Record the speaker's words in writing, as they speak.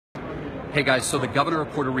Hey guys, so the governor of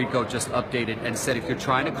Puerto Rico just updated and said if you're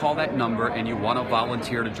trying to call that number and you want to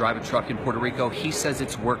volunteer to drive a truck in Puerto Rico, he says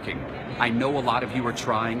it's working. I know a lot of you are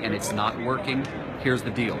trying and it's not working. Here's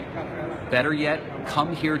the deal. Better yet,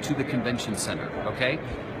 come here to the convention center, okay?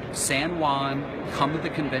 San Juan, come to the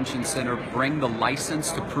convention center, bring the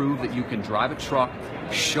license to prove that you can drive a truck,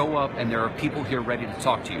 show up, and there are people here ready to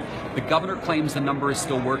talk to you. The governor claims the number is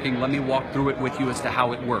still working. Let me walk through it with you as to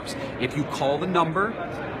how it works. If you call the number,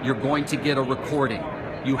 you're going to get a recording.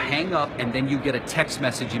 You hang up and then you get a text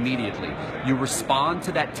message immediately. You respond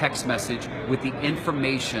to that text message with the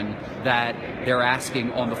information that they're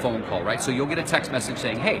asking on the phone call, right? So you'll get a text message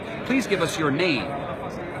saying, hey, please give us your name,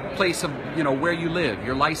 place of, where you live,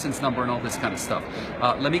 your license number, and all this kind of stuff.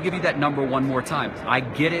 Let me give you that number one more time. I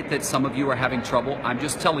get it that some of you are having trouble. I'm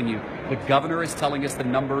just telling you, the governor is telling us the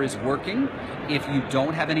number is working. If you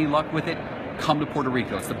don't have any luck with it, come to Puerto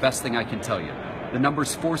Rico. It's the best thing I can tell you. The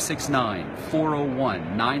number's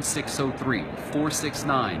 469-401-9603,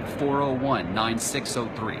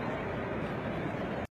 469-401-9603.